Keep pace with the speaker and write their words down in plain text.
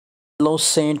Hello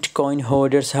Saint coin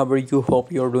holders, how are you?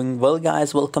 Hope you're doing well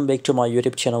guys. Welcome back to my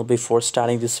YouTube channel. Before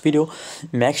starting this video,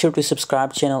 make sure to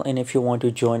subscribe channel, and if you want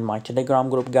to join my Telegram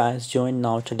group guys, join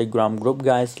now Telegram group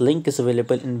guys. Link is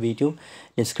available in video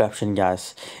description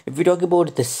guys. If we talk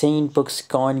about the Sandbox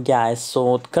coin guys,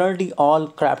 so currently all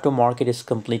crypto market is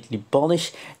completely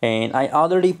bullish, and I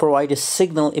already provide a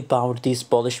signal about this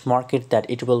bullish market that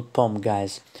it will pump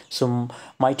guys. So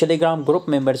my Telegram group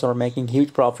members are making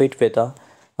huge profit with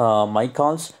my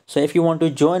calls. So if you want to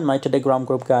join my Telegram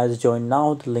group guys, join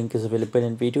now. The link is available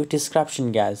in video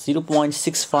description guys.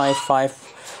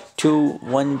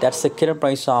 0.65521, that's the current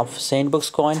price of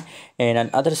Sandbox coin. And on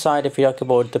other side, if you talk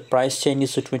about the price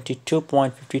changes to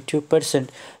 22.52%,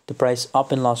 the price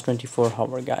up in last 24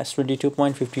 hours guys,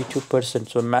 22.52%.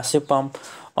 so massive pump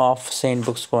of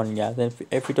Sandbox coin guys. And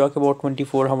if we talk about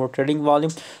 24-hour trading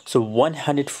volume, so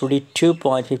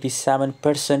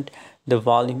 142.57% the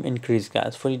volume increase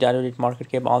guys. Fully diluted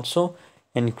market cap also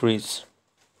increase.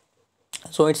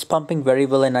 So it's pumping very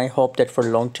well, and I hope that for a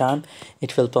long time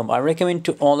it will pump. I recommend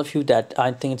to all of you that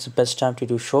I think it's the best time to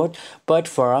do short, but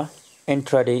for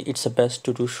intraday it's the best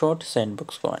to do short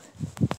Sandbox coin.